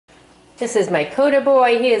This is my Koda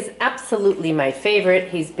boy. He is absolutely my favorite.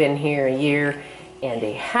 He's been here a year and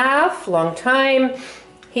a half, long time.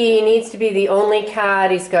 He needs to be the only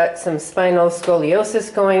cat. He's got some spinal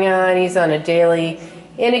scoliosis going on. He's on a daily,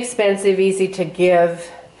 inexpensive, easy to give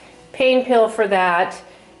pain pill for that.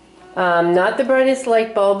 Not the brightest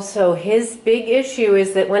light bulb, so his big issue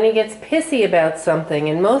is that when he gets pissy about something,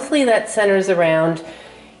 and mostly that centers around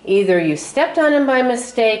either you stepped on him by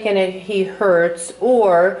mistake and he hurts,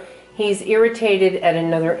 or he's irritated at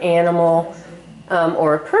another animal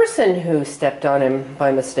or a person who stepped on him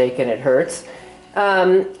by mistake and it hurts.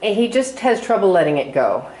 And he just has trouble letting it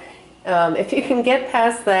go. If you can get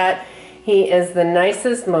past that, he is the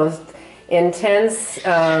nicest, most intense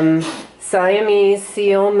Siamese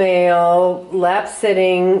seal male,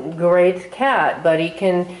 lap-sitting, great cat. But he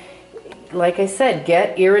can, like I said,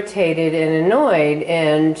 get irritated and annoyed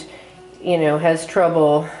and, you know, has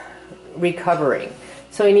trouble recovering.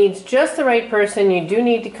 So he needs just the right person. You do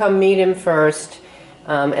need to come meet him first.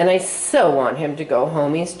 And I so want him to go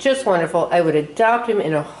home. He's just wonderful. I would adopt him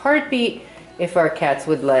in a heartbeat if our cats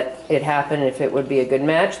would let it happen, if it would be a good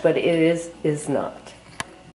match, but it is not.